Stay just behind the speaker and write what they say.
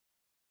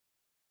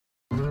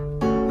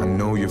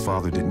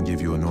father didn't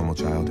give you a normal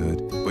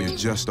childhood, but you're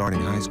just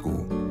starting high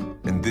school,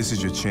 and this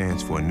is your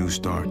chance for a new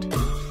start.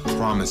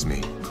 Promise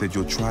me that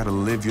you'll try to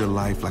live your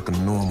life like a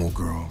normal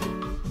girl.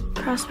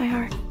 Cross my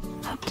heart.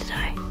 Hope to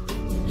die.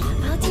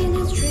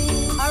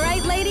 All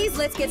right, ladies,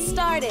 let's get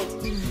started.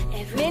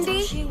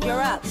 Mindy,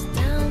 you're up.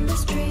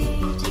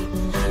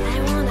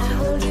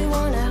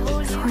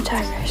 Four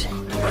tigers.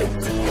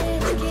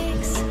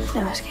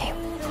 No escape.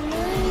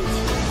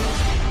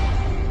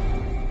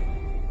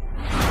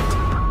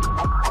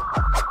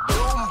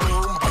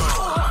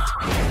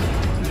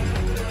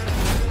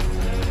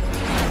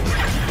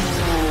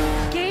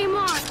 Game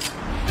on!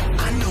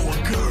 I know a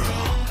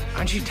girl.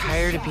 Aren't you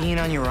tired of being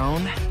on your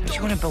own? Don't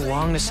you want to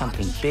belong to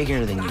something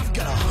bigger than you? I've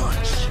got a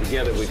hunch.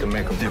 Together we can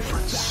make a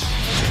difference.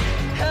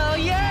 Hell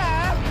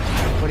yeah!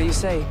 What do you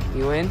say?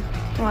 You in?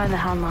 Why the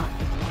hell not?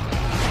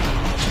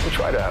 We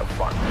try to have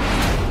fun.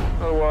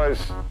 Otherwise,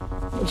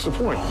 what's the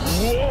point?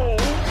 Whoa!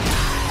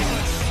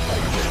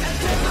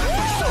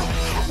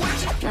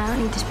 I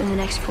don't need to spend the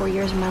next 4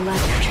 years of my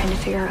life trying to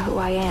figure out who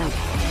I am.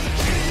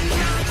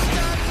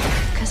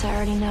 Because I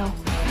already know.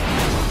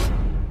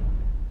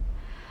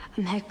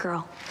 I'm Hit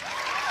Girl.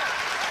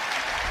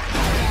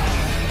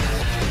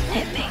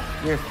 Hit me.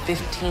 You're a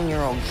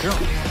 15-year-old girl.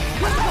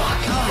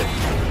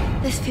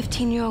 This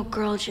 15-year-old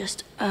girl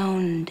just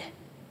owned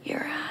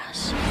your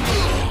ass.